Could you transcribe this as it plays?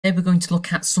Today we're going to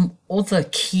look at some other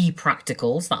key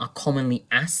practicals that are commonly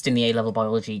asked in the A-level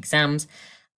biology exams,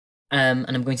 and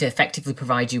I'm going to effectively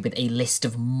provide you with a list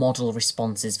of model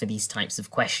responses for these types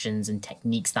of questions and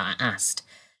techniques that are asked.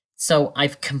 So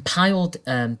I've compiled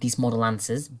these model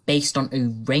answers based on a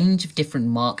range of different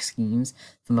mark schemes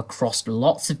from across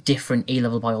lots of different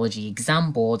A-level biology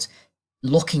exam boards,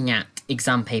 looking at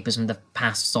exam papers from the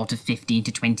past sort of 15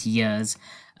 to 20 years.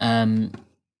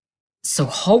 So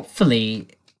hopefully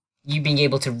you being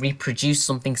able to reproduce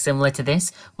something similar to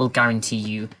this will guarantee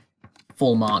you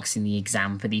full marks in the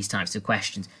exam for these types of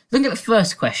questions. Looking at the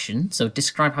first question, so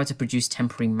describe how to produce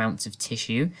temporary mounts of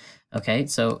tissue. Okay,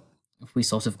 so if we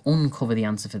sort of uncover the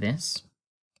answer for this.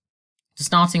 So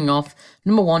starting off,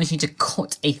 number one is you need to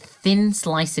cut a thin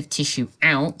slice of tissue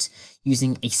out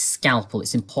using a scalpel.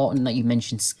 It's important that you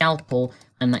mention scalpel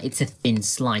and that it's a thin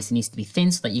slice. It needs to be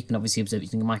thin so that you can obviously observe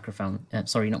using a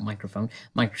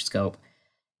microscope.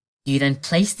 You then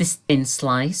place this thin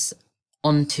slice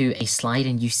onto a slide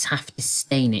and you have to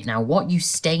stain it. Now, what you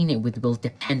stain it with will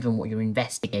depend on what you're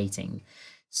investigating.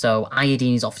 So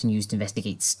iodine is often used to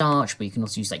investigate starch, but you can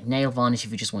also use like nail varnish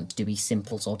if you just want to do a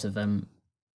simple sort of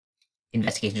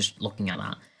investigation, just looking at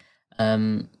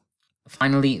that.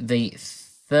 Finally, the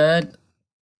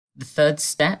third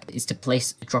step is to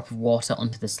place a drop of water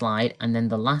onto the slide, and then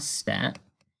the last step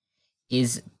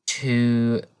is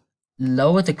to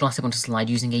lower the glass onto the slide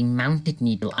using a mounted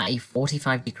needle at a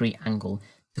 45-degree angle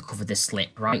to cover the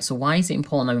slip, right? So why is it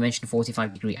important that we mention a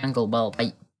 45-degree angle? Well,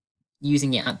 by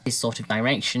using it at this sort of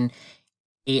direction,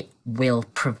 it will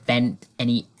prevent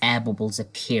any air bubbles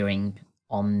appearing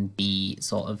on the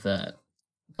sort of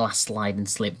glass slide and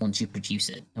slip once you produce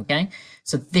it, okay?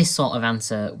 So this sort of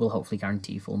answer will hopefully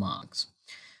guarantee you full marks.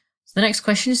 So the next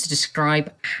question is to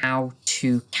describe how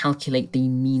to calculate the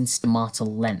mean stomata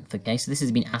length, okay? So this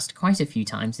has been asked quite a few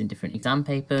times in different exam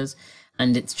papers,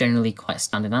 and it's generally quite a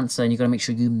standard answer, and you've got to make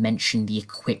sure you mention the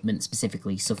equipment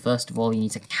specifically. So first of all, you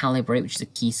need to calibrate, which is a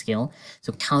key skill.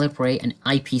 So calibrate an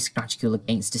eyepiece graticule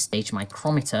against a stage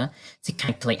micrometer to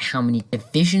calculate how many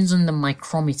divisions on the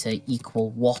micrometer equal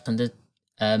what on the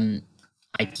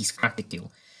eyepiece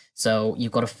graticule. So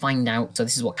you've got to find out, so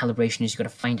this is what calibration is, you've got to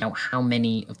find out how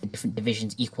many of the different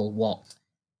divisions equal what.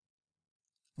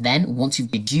 Then, once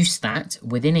you've deduced that,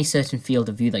 within a certain field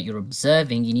of view that you're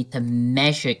observing, you need to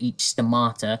measure each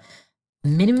stomata a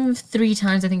minimum of 3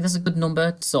 times. I think that's a good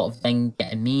number to sort of then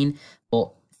get a mean,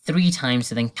 but 3 times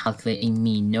to then calculate a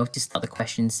mean. Notice that the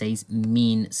question says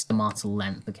mean stomatal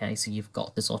length, okay? So you've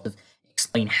got to sort of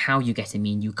explain how you get a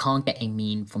mean. You can't get a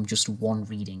mean from just one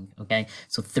reading, okay?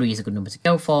 So 3 is a good number to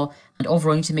go for. And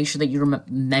overall, you need to make sure that you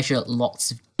measure lots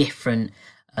of different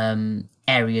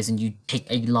areas and you take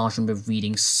a large number of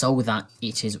readings so that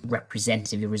it is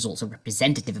representative, your results are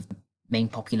representative of the main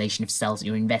population of cells that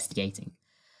you're investigating.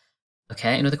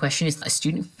 Okay, another question is that a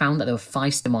student found that there were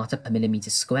 5 stomata per millimeter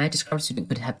squared. Describe a student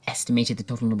could have estimated the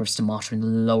total number of stomata in the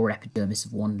lower epidermis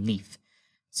of one leaf.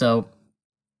 So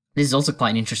this is also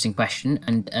quite an interesting question,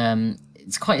 and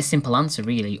it's quite a simple answer,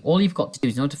 really. All you've got to do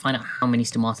is, in order to find out how many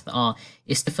stomata there are,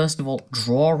 is to first of all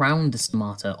draw around the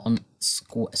stomata on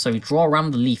draw around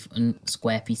the leaf on a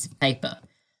square piece of paper.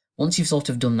 Once you've sort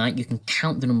of done that, you can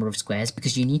count the number of squares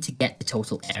because you need to get the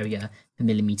total area per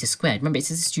millimeter squared. Remember, it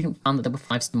says the student found that there were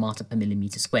 5 stomata per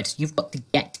millimeter squared, so you've got to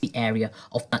get to the area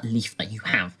of that leaf that you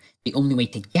have. The only way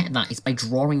to get that is by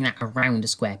drawing that around a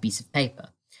square piece of paper.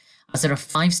 As there are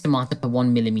 5 stomata per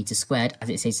 1 millimeter squared, as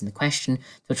it says in the question,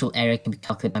 total area can be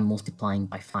calculated by multiplying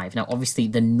by 5. Now, obviously,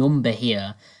 the number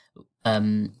here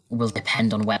will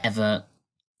depend on whatever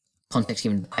context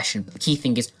given in the question, but the key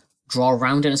thing is draw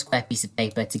around on a square piece of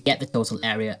paper to get the total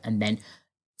area and then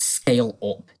scale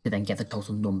up to then get the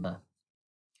total number.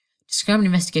 Describe an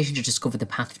investigation to discover the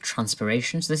path of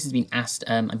transpiration. So this has been asked,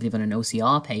 I believe, on an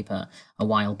OCR paper a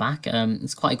while back.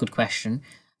 It's quite a good question.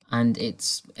 And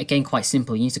it's, again, quite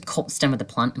simple. You need to cut the stem of the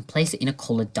plant and place it in a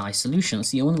coloured dye solution.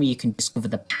 That's the only way you can discover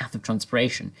the path of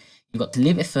transpiration. You've got to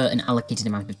leave it for an allocated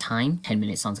amount of time. 10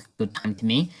 minutes sounds like a good time to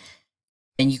me.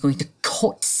 Then you're going to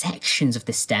cut sections of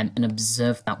the stem and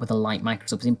observe that with a light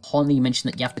microscope. It's important that you mention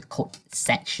that you have to cut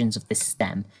sections of the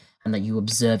stem and that you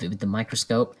observe it with the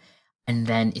microscope. And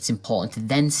then it's important to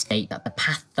then state that the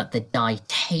path that the dye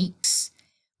takes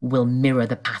will mirror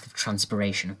the path of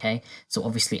transpiration, okay? So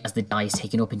obviously, as the dye is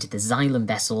taken up into the xylem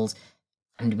vessels,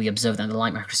 and we observe that in the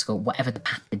light microscope, whatever the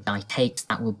path the dye takes,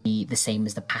 that will be the same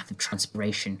as the path of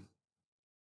transpiration.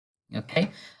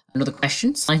 Okay, Another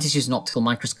question, scientists use an optical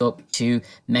microscope to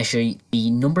measure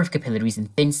the number of capillaries in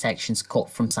thin sections cut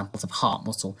from samples of heart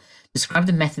muscle. Describe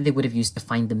the method they would have used to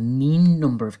find the mean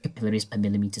number of capillaries per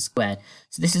millimeter squared.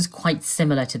 So this is quite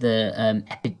similar to the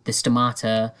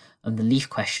stomata and the leaf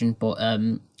question, but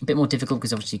a bit more difficult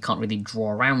because obviously you can't really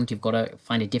draw around. You've got to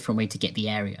find a different way to get the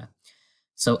area.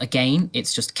 So again,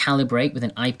 it's just calibrate with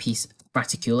an eyepiece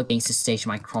graticule against a station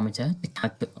micrometer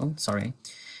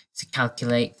to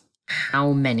calculate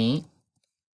how many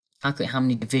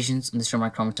divisions on the station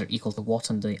micrometer equal to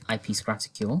what on the eyepiece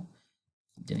graticule.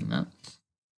 Doing that.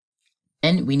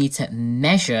 Then we need to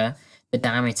measure the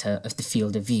diameter of the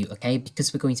field of view, okay?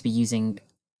 Because we're going to be using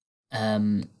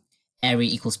area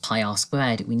equals pi r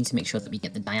squared, we need to make sure that we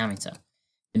get the diameter.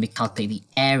 Then we calculate the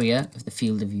area of the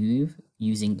field of view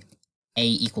using a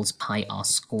equals pi r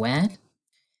squared.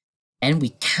 Then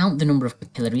we count the number of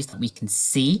capillaries that we can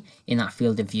see in that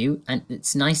field of view, and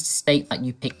it's nice to state that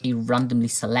you pick a randomly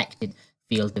selected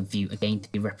field of view, again,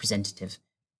 to be representative.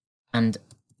 And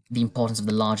the importance of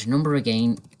the large number,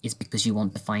 again, is because you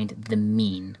want to find the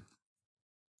mean.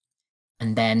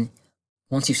 And then,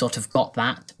 once you've sort of got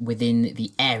that within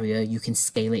the area, you can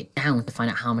scale it down to find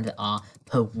out how many there are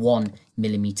per 1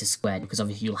 millimeter squared, because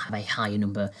obviously you'll have a higher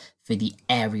number for the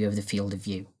area of the field of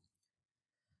view.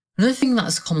 Another thing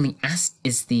that's commonly asked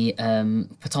is the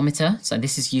potometer. So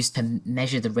this is used to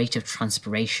measure the rate of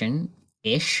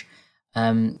transpiration-ish.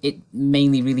 It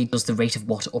mainly really does the rate of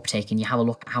water uptake, and you have a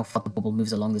look at how far the bubble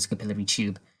moves along this capillary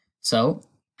tube. So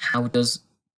how does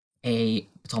a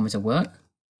potometer work?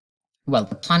 Well,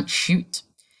 the plant shoot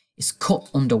is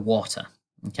cut underwater.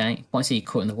 Okay, once you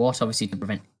cut in the water, obviously to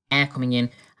prevent air coming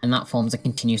in, and that forms a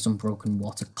continuous unbroken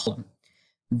water column.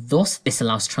 Thus, this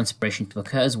allows transpiration to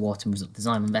occur as water moves up the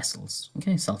xylem vessels.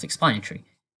 Okay, self-explanatory.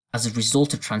 As a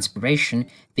result of transpiration,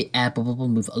 the air bubble will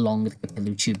move along the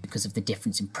capillary tube. Because of the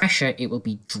difference in pressure, it will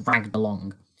be dragged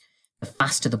along. The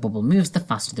faster the bubble moves, the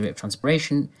faster the rate of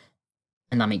transpiration.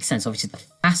 And that makes sense. Obviously, the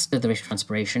faster the rate of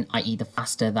transpiration, i.e. the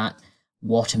faster that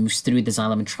water moves through the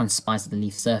xylem and transpires at the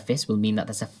leaf surface, will mean that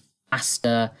there's a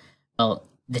faster, well,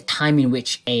 the time in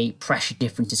which a pressure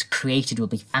difference is created will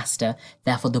be faster,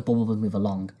 therefore the bubble will move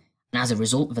along. And as a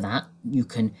result of that, you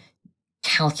can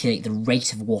calculate the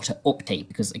rate of water uptake,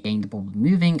 because again, the bubble will be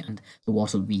moving and the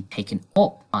water will be taken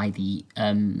up by the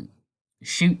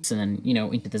shoots and then,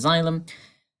 into the xylem.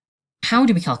 How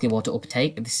do we calculate water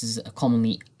uptake? This is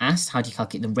commonly asked. How do you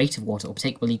calculate the rate of water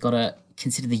uptake? Well, you've got to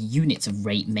consider the units of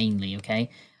rate mainly, okay?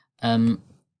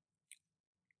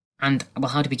 And, well,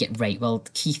 how do we get rate? Well,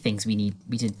 the key things we need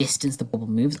the distance the bubble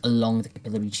moves along the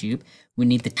capillary tube. We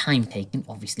need the time taken,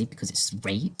 obviously, because it's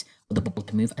rate for the bubble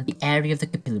to move, and the area of the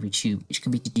capillary tube, which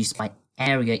can be deduced by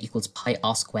area equals pi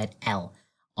r squared L.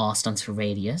 R stands for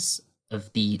radius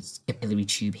of the capillary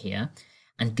tube here,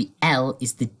 and the L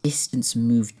is the distance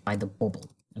moved by the bubble,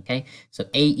 okay? So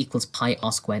A equals pi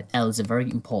r squared L is a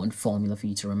very important formula for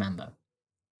you to remember.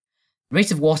 The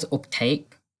rate of water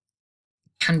uptake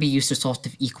can be used to sort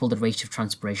of equal the rate of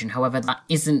transpiration. However, that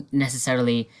isn't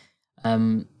necessarily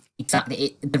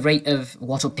exactly the rate of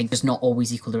water uptake does not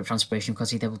always equal the rate of transpiration,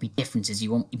 because there will be differences.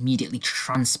 You won't immediately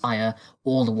transpire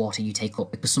all the water you take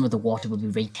up, because some of the water will be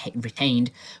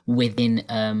retained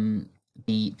within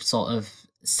the sort of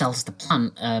cells of the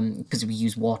plant, because we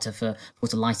use water for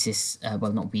photolysis.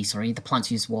 The plants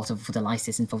use water for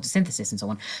photolysis and photosynthesis and so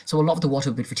on. So a lot of the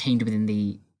water will be retained within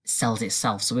the cells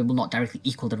itself, so it will not directly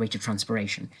equal the rate of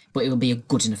transpiration, but it will be a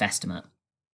good enough estimate.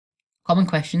 Common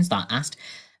questions that are asked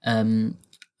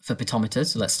for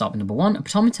potometers. So let's start with number 1. A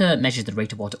potometer measures the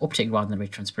rate of water uptake rather than the rate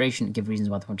of transpiration. Give reasons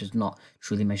why the potometer does not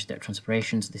truly measure the rate of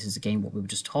transpiration. So this is again what we were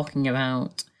just talking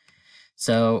about.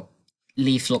 So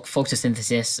leaf look,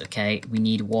 photosynthesis. Okay, we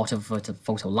need water for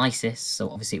photolysis.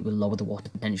 So obviously it will lower the water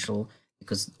potential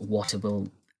because water will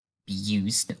be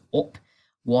used up.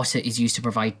 Water is used to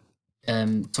provide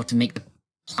sort of make the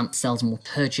plant cells more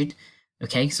turgid.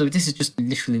 Okay, so this is just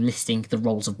literally listing the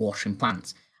roles of water in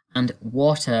plants. And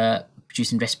water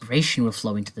produced in respiration will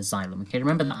flow into the xylem. Okay,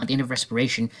 remember that at the end of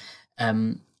respiration,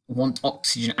 once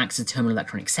oxygen acts as a terminal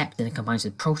electron acceptor and combines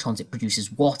with protons, it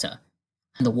produces water.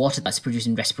 And the water that's produced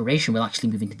in respiration will actually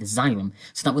move into the xylem.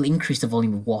 So that will increase the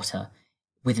volume of water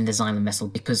within the xylem vessel,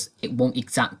 because it won't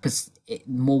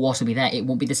more water will be there. It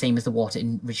won't be the same as the water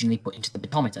originally put into the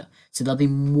potometer. So there'll be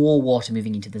more water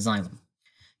moving into the xylem.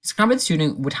 Describe how the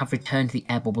student would have returned the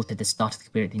air bubble to the start of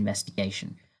the period of the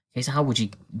investigation. Okay, so how would you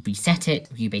reset it?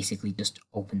 You basically just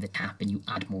open the tap and you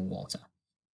add more water.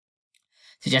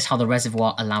 Suggest how the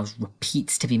reservoir allows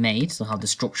repeats to be made, so how the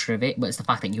structure of it, but it's the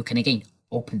fact that you can again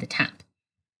open the tap.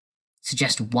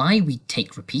 suggest why we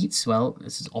take repeats. Well,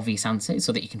 this is an obvious answer,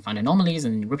 so that you can find anomalies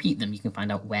and repeat them. You can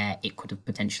find out where it could have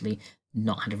potentially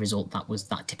not had a result that was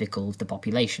that typical of the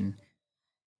population.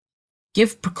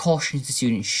 Give precautions the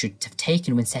students should have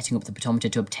taken when setting up the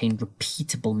potometer to obtain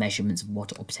repeatable measurements of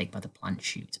water uptake by the plant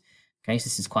chute. Okay, so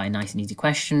this is quite a nice and easy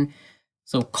question.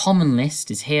 So common list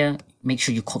is here. Make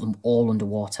sure you cut them all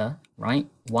underwater, right?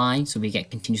 Why? So we get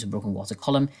continuous broken water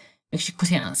column. Make sure you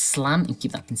cut it at a slant and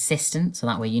keep that consistent. So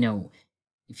that way, you know,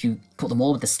 if you put them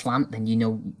all with a slant, then you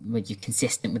know when you're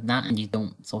consistent with that and you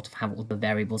don't sort of have other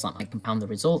variables that might compound the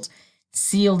result.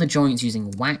 Seal the joints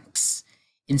using wax.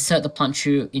 Insert the plant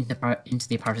chute into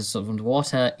the apparatus of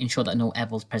underwater. Ensure that no air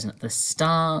bubbles present at the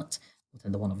start,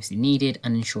 the one obviously needed,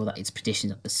 and ensure that it's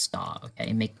positioned at the start. Okay,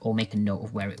 and make a note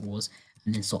of where it was,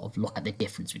 and then sort of look at the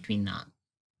difference between that.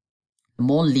 The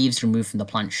more leaves removed from the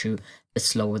plant chute, the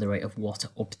slower the rate of water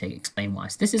uptake. Explain why.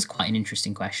 So this is quite an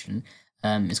interesting question.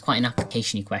 It's quite an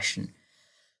application-y question.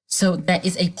 So there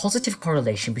is a positive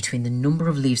correlation between the number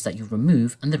of leaves that you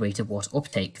remove and the rate of water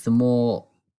uptake. The more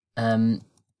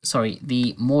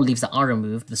leaves that are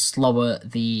removed, the slower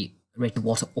the rate of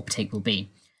water uptake will be.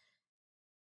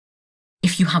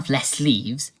 If you have less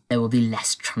leaves, there will be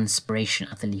less transpiration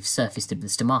at the leaf surface to the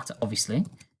stomata, obviously.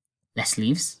 Less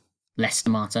leaves, less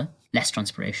stomata, less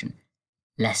transpiration.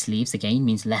 Less leaves, again,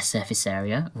 means less surface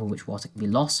area over which water can be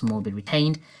lost, more will be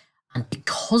retained. And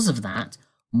because of that,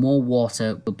 more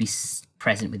water will be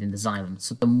present within the xylem.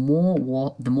 So the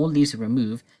more leaves are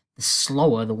removed, the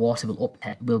slower the water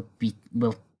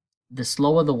the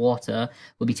slower the water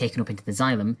will be taken up into the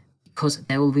xylem, because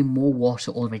there will be more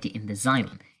water already in the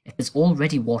xylem. If there's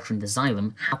already water in the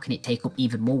xylem, how can it take up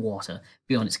even more water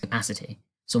beyond its capacity?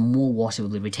 So more water will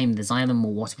be retained in the xylem,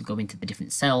 more water will go into the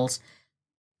different cells.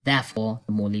 Therefore,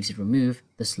 the more leaves you remove,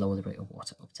 the slower the rate of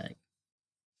water uptake.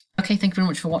 Okay, thank you very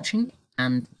much for watching,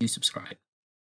 and do subscribe.